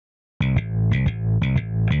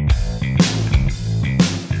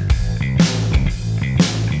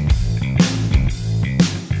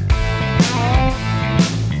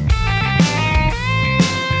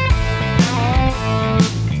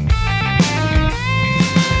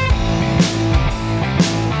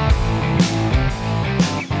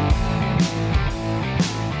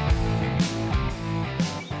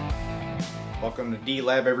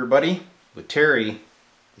D-Lab, everybody, with Terry,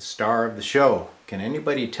 the star of the show. Can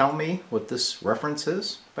anybody tell me what this reference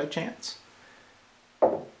is by chance?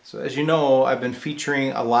 So as you know, I've been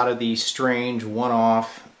featuring a lot of these strange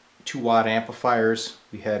one-off 2-watt amplifiers.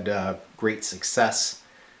 We had great success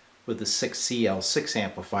with the 6CL6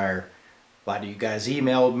 amplifier. A lot of you guys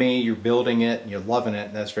emailed me, you're building it and you're loving it,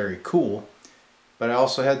 and that's very cool. But I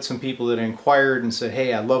also had some people that inquired and said,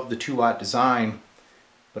 hey, I love the 2-watt design,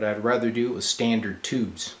 but I'd rather do it with standard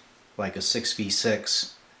tubes, like a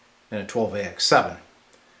 6V6 and a 12AX7.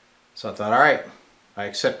 So I thought, alright, I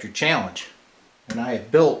accept your challenge. And I have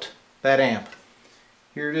built that amp.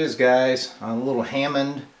 Here it is, guys, on a little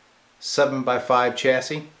Hammond 7x5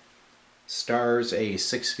 chassis. Stars a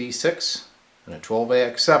 6V6 and a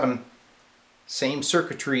 12AX7. Same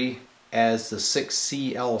circuitry as the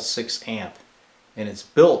 6CL6 amp. And it's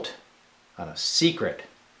built on a secret.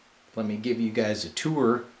 Let me give you guys a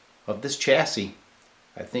tour of this chassis.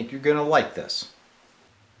 I think you're going to like this.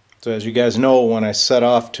 So as you guys know, when I set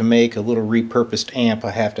off to make a little repurposed amp,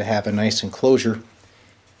 I have to have a nice enclosure.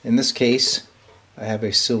 In this case, I have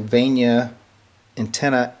a Sylvania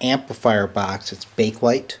antenna amplifier box. It's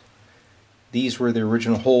bakelite. These were the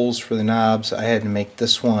original holes for the knobs. I had to make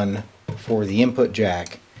this one for the input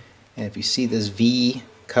jack. And if you see this V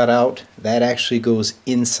cut out, that actually goes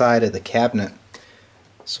inside of the cabinet.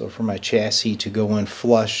 So for my chassis to go in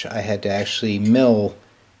flush, I had to actually mill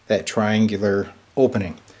that triangular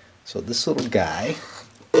opening. So this little guy,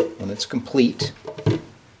 when it's complete, is going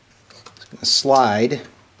to slide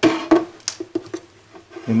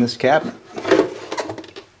in this cabinet.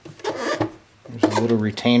 There's a little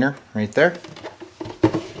retainer right there.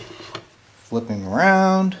 Flipping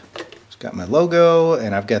around, it's got my logo,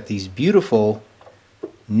 and I've got these beautiful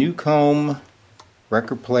Newcomb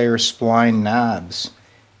record player spline knobs.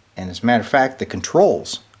 And as a matter of fact, the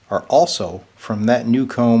controls are also from that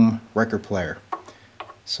Newcomb record player.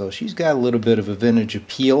 So she's got a little bit of a vintage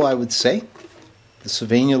appeal, I would say. The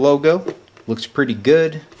Sylvania logo looks pretty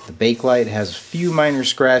good. The bakelite has a few minor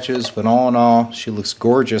scratches, but all in all, she looks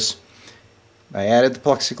gorgeous. I added the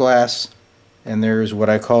plexiglass, and there's what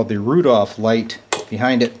I call the Rudolph light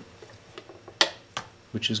behind it,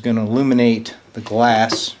 which is going to illuminate the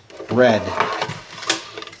glass red.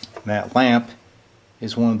 That lamp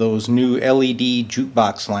is one of those new LED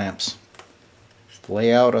jukebox lamps. The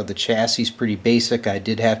layout of the chassis is pretty basic. I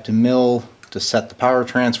did have to mill to set the power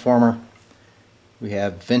transformer. We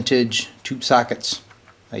have vintage tube sockets.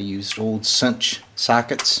 I used old cinch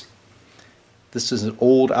sockets. This is an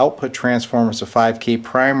old output transformer. It's a 5K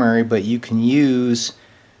primary, but you can use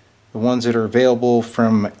the ones that are available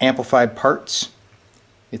from Amplified Parts.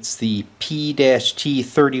 It's the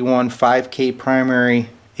P-T31 5K primary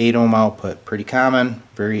 8 ohm output. Pretty common,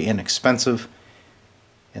 very inexpensive.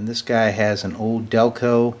 And this guy has an old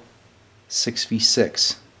Delco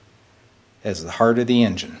 6V6 as the heart of the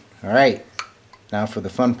engine. Alright, now for the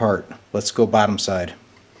fun part. Let's go bottom side.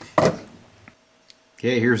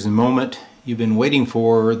 Okay, here's the moment you've been waiting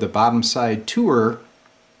for, the bottom side tour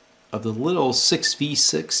of the little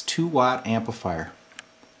 6V6 2-watt amplifier.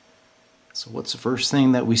 So what's the first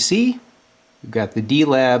thing that we see? We've got the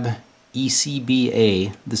D-Lab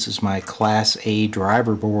ECBA. This is my Class A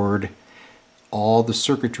driver board. All the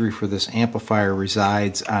circuitry for this amplifier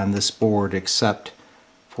resides on this board except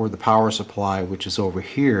for the power supply, which is over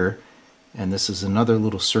here. And this is another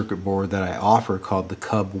little circuit board that I offer called the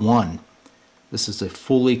Cub 1. This is a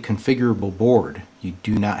fully configurable board. You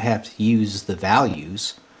do not have to use the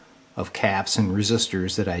values of caps and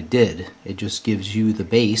resistors that I did. It just gives you the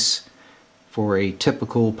base for a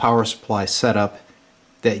typical power supply setup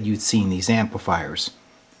that you'd see in these amplifiers.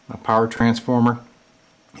 My power transformer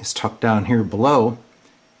is tucked down here below,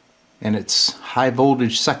 and its high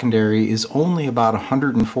voltage secondary is only about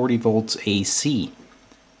 140 volts AC.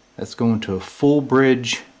 That's going to a full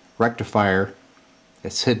bridge rectifier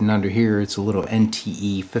that's hidden under here. It's a little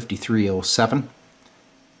NTE 5307.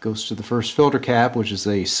 Goes to the first filter cap, which is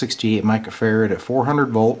a 68 microfarad at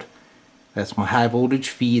 400 volt. That's my high voltage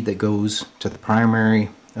feed that goes to the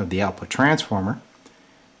primary of the output transformer.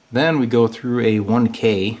 Then we go through a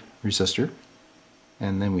 1K resistor,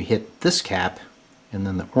 and then we hit this cap, and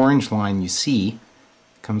then the orange line you see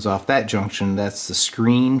comes off that junction. That's the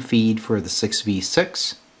screen feed for the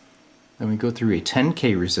 6V6. Then we go through a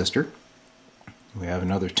 10K resistor. We have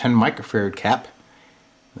another 10 microfarad cap,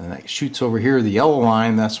 and that shoots over here, the yellow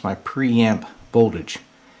line. That's my preamp voltage.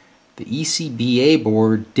 The ECBA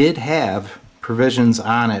board did have provisions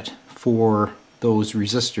on it for those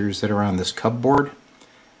resistors that are on this Cub board.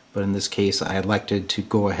 but in this case I elected to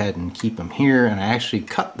go ahead and keep them here, and I actually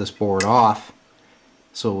cut this board off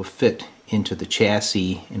so it would fit into the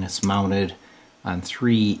chassis, and it's mounted on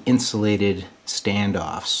 3 insulated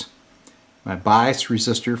standoffs. My bias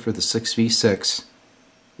resistor for the 6V6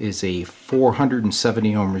 is a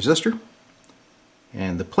 470 ohm resistor,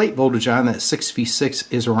 and the plate voltage on that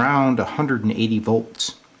 6V6 is around 180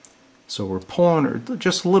 volts. So we're pulling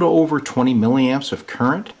just a little over 20 milliamps of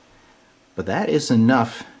current, but that is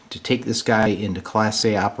enough to take this guy into Class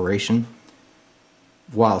A operation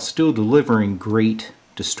while still delivering great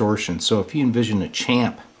distortion. So if you envision a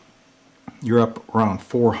Champ, you're up around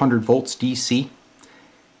 400 volts DC.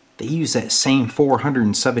 They use that same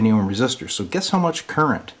 470 ohm resistor. So guess how much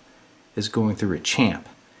current is going through a Champ.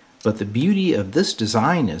 But the beauty of this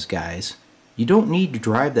design is, guys, you don't need to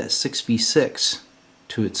drive that 6V6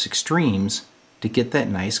 to its extremes to get that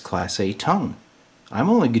nice Class A tone. I'm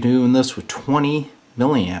only doing this with 20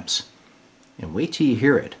 milliamps, and wait till you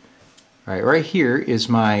hear it. Alright, right here is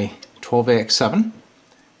my 12AX7.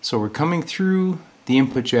 So we're coming through the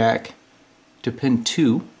input jack to pin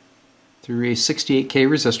 2 through a 68K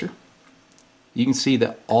resistor. You can see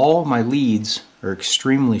that all my leads are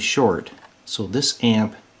extremely short, so this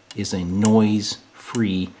amp is a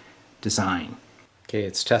noise-free design. Okay,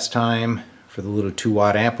 it's test time for the little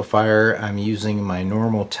 2-watt amplifier. I'm using my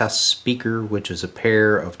normal test speaker, which is a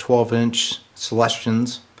pair of 12-inch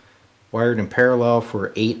Celestions wired in parallel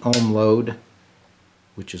for 8 ohm load,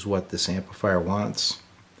 which is what this amplifier wants.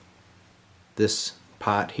 This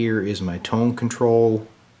pot here is my tone control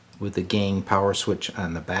with the gain power switch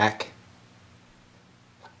on the back.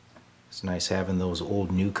 It's nice having those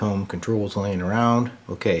old Newcomb controls laying around.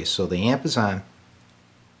 Okay, so the amp is on,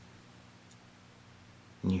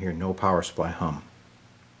 and you hear no power supply hum.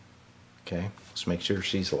 Okay, let's make sure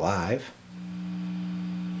she's alive.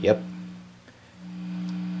 Yep.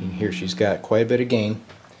 You can hear she's got quite a bit of gain.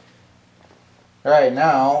 Alright,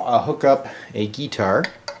 now I'll hook up a guitar.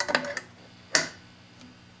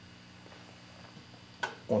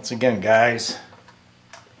 Once again, guys,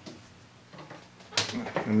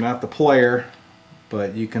 I'm not the player,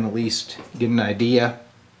 but you can at least get an idea.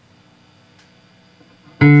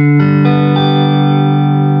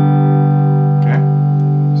 Okay,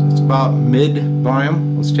 so it's about mid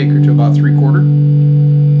volume. Let's take her to about 3/4.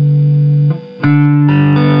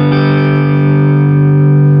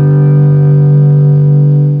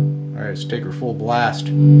 Alright, let's take her full blast.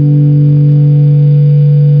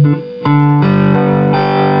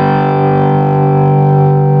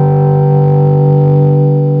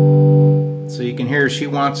 Here she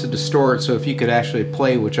wants to distort, so if you could actually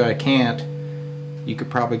play, which I can't, you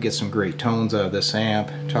could probably get some great tones out of this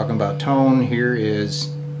amp. Talking about tone, here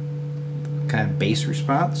is kind of bass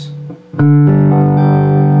response. Sweep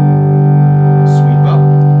up.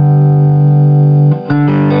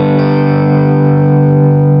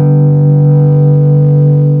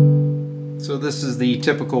 So this is the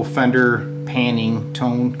typical Fender panning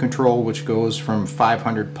tone control, which goes from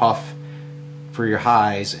 500 puff for your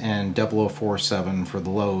highs and 0047 for the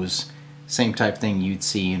lows. Same type thing you'd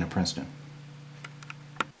see in a Princeton.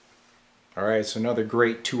 Alright, so another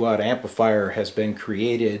great 2-watt amplifier has been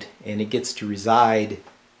created, and it gets to reside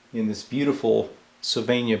in this beautiful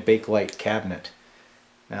Sylvania Bakelite cabinet.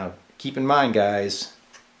 Now keep in mind, guys,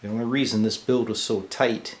 the only reason this build was so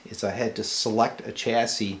tight is I had to select a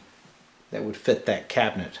chassis that would fit that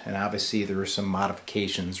cabinet, and obviously there were some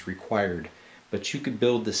modifications required. But you could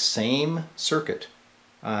build the same circuit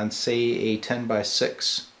on, say, a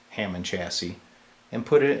 10x6 Hammond chassis and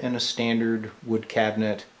put it in a standard wood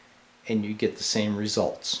cabinet, and you get the same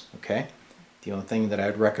results. Okay? The only thing that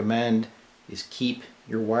I'd recommend is keep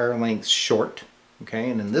your wire lengths short. Okay?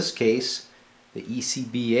 And in this case, the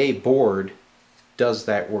ECBA board does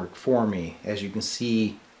that work for me. As you can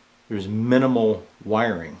see, there's minimal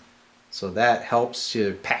wiring. So that helps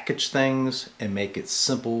to package things and make it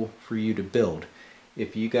simple for you to build.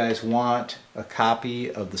 If you guys want a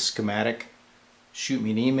copy of the schematic, shoot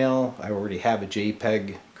me an email. I already have a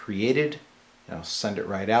JPEG created, and I'll send it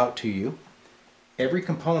right out to you. Every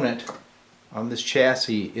component on this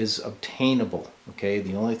chassis is obtainable. Okay,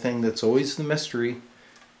 the only thing that's always the mystery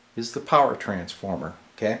is the power transformer.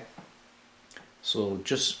 Okay, so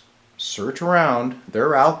just search around,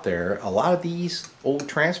 they're out there. A lot of these old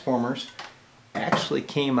transformers actually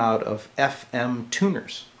came out of FM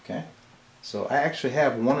tuners. Okay, so I actually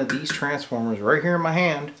have one of these transformers right here in my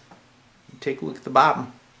hand. You take a look at the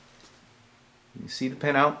bottom. You can see the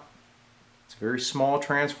pinout. It's a very small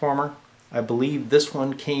transformer. I believe this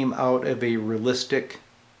one came out of a realistic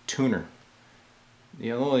tuner.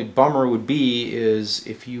 The only bummer would be is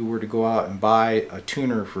if you were to go out and buy a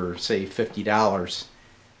tuner for, say, $50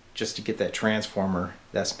 just to get that transformer.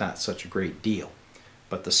 That's not such a great deal.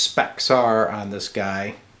 But the specs are on this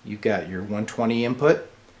guy, you've got your 120 input,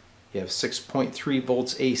 you have 6.3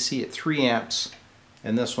 volts AC at 3 amps,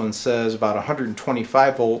 and this one says about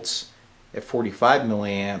 125 volts at 45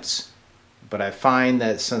 milliamps. But I find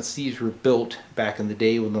that since these were built back in the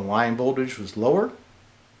day when the line voltage was lower,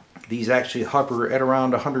 these actually hover at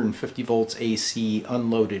around 150 volts AC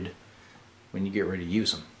unloaded when you get ready to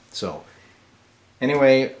use them. So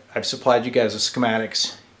anyway, I've supplied you guys with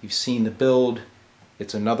schematics. You've seen the build.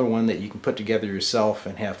 It's another one that you can put together yourself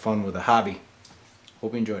and have fun with a hobby.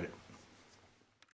 Hope you enjoyed it.